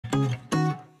I'm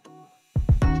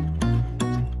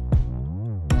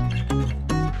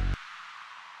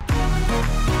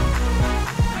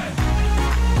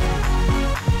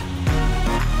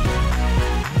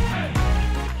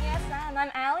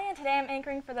Allie, and today I'm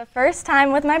anchoring for the first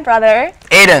time with my brother,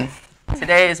 Aiden.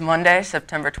 Today is Monday,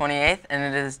 September 28th, and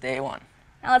it is day 1.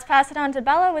 Now let's pass it on to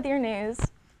Bella with your news.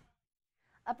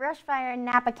 A brush fire in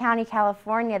Napa County,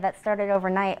 California that started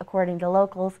overnight, according to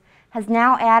locals, has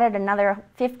now added another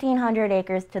 1,500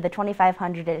 acres to the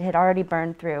 2,500 it had already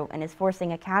burned through and is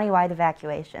forcing a countywide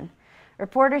evacuation.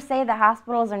 Reporters say the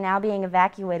hospitals are now being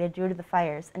evacuated due to the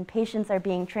fires, and patients are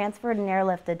being transferred and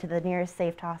airlifted to the nearest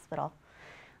safe hospital.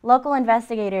 Local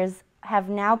investigators have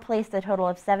now placed a total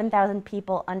of 7,000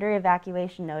 people under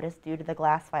evacuation notice due to the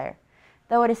glass fire.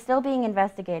 Though it is still being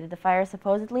investigated, the fire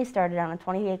supposedly started on a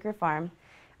 20-acre farm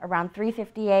around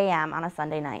 3:50 a.m. on a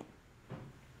Sunday night.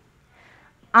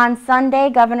 On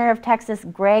Sunday, Governor of Texas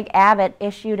Greg Abbott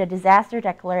issued a disaster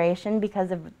declaration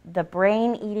because of the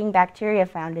brain-eating bacteria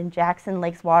found in Jackson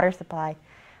Lake's water supply.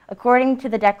 According to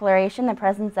the declaration, the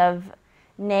presence of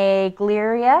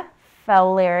Naegleria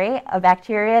fowleri, a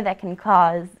bacteria that can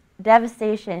cause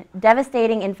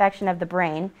devastating infection of the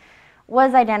brain,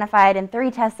 was identified in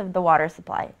 3 tests of the water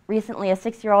supply. Recently, a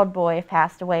 6-year-old boy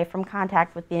passed away from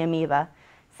contact with the amoeba.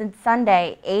 Since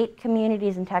Sunday, 8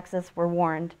 communities in Texas were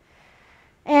warned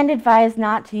and advised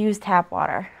not to use tap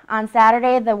water. On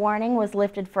Saturday, the warning was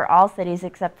lifted for all cities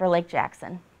except for Lake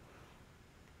Jackson.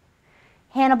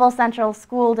 Hannibal Central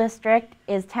School District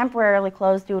is temporarily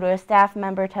closed due to a staff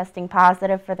member testing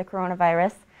positive for the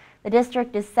coronavirus. The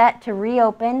district is set to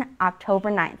reopen October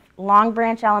 9th. Long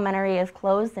Branch Elementary is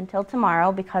closed until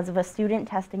tomorrow because of a student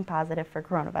testing positive for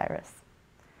coronavirus.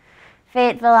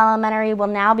 Fayetteville Elementary will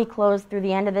now be closed through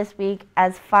the end of this week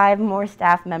as 5 more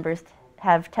staff members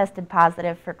have tested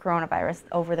positive for coronavirus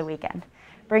over the weekend,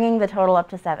 bringing the total up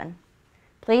to 7.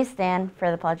 Please stand for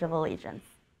the Pledge of Allegiance.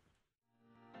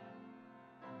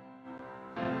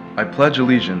 I pledge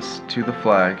allegiance to the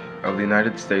flag of the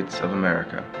United States of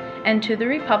America and to the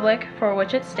republic for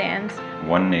which it stands,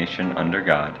 one nation under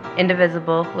God,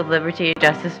 indivisible, with liberty and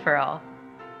justice for all.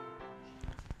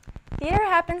 Theater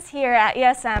happens here at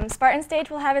ESM. Spartan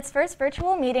Stage will have its first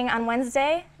virtual meeting on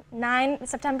Wednesday,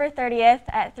 September 30th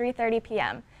at 3:30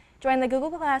 p.m. Join the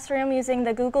Google Classroom using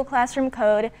the Google Classroom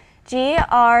code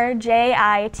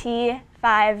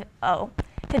GRJIT50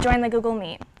 to join the Google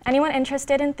Meet. Anyone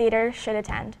interested in theater should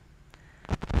attend.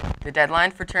 The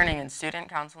deadline for turning in student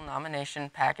council nomination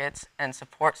packets and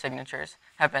support signatures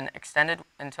have been extended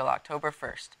until October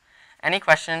 1st. Any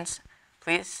questions,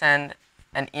 please send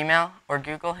an email or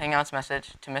Google Hangouts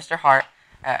message to Mr. Hart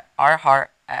at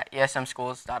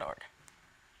rhart@esmschools.org.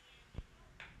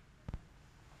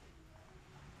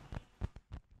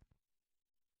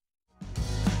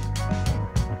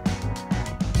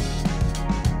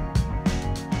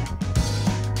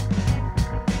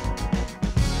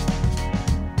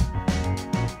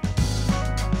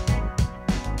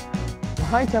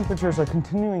 High temperatures are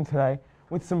continuing today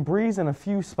with some breeze and a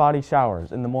few spotty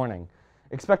showers in the morning.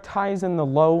 Expect highs in the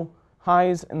low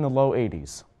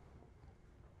 80s.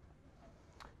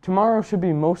 Tomorrow should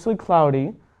be mostly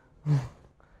cloudy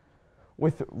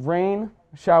with rain,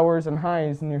 showers, and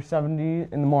highs near 70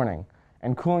 in the morning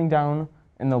and cooling down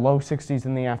in the low 60s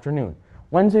in the afternoon.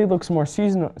 Wednesday looks more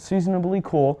seasonably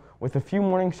cool with a few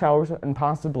morning showers and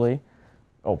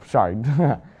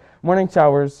morning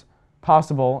showers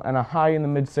possible and a high in the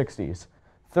mid-60s.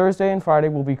 Thursday and Friday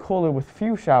will be cooler with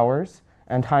few showers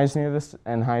and highs near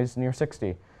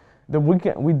 60. The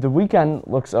weekend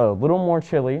looks a little more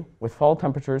chilly with fall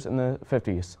temperatures in the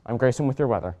 50s. I'm Grayson with your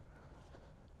weather.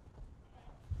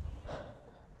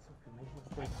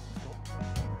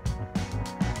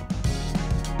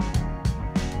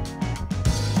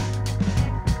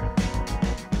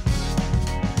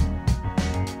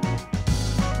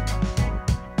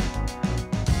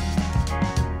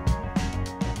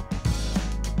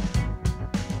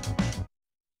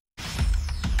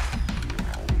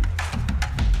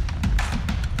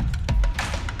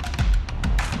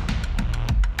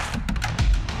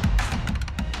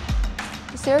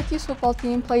 The Syracuse football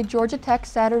team played Georgia Tech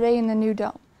Saturday in the new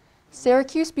dome.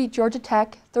 Syracuse beat Georgia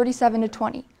Tech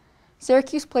 37-20.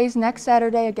 Syracuse plays next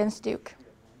Saturday against Duke.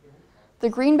 The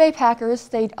Green Bay Packers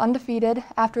stayed undefeated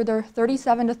after their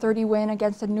 37-30 win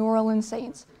against the New Orleans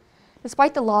Saints.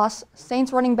 Despite the loss,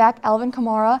 Saints running back Alvin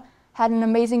Kamara had an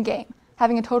amazing game,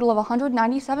 having a total of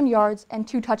 197 yards and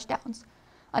 2 touchdowns.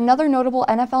 Another notable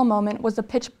NFL moment was the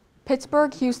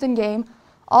Pittsburgh-Houston game.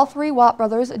 All 3 Watt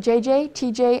brothers, JJ,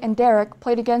 TJ, and Derek,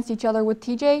 played against each other with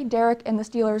TJ, Derek, and the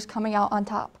Steelers coming out on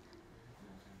top.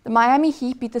 The Miami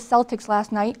Heat beat the Celtics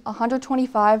last night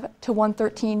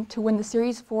 125-113 to win the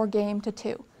series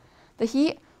 4-2. The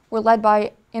Heat were led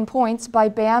in points by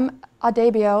Bam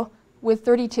Adebayo with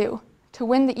 32 to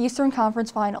win the Eastern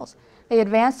Conference Finals. They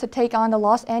advanced to take on the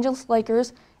Los Angeles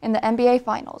Lakers in the NBA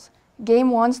Finals. Game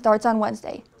 1 starts on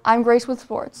Wednesday. I'm Grace with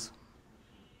sports.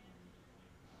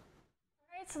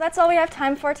 All right, so that's all we have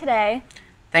time for today.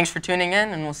 Thanks for tuning in,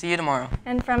 and we'll see you tomorrow.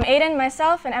 And from Aiden,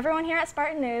 myself, and everyone here at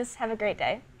Spartan News, have a great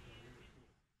day.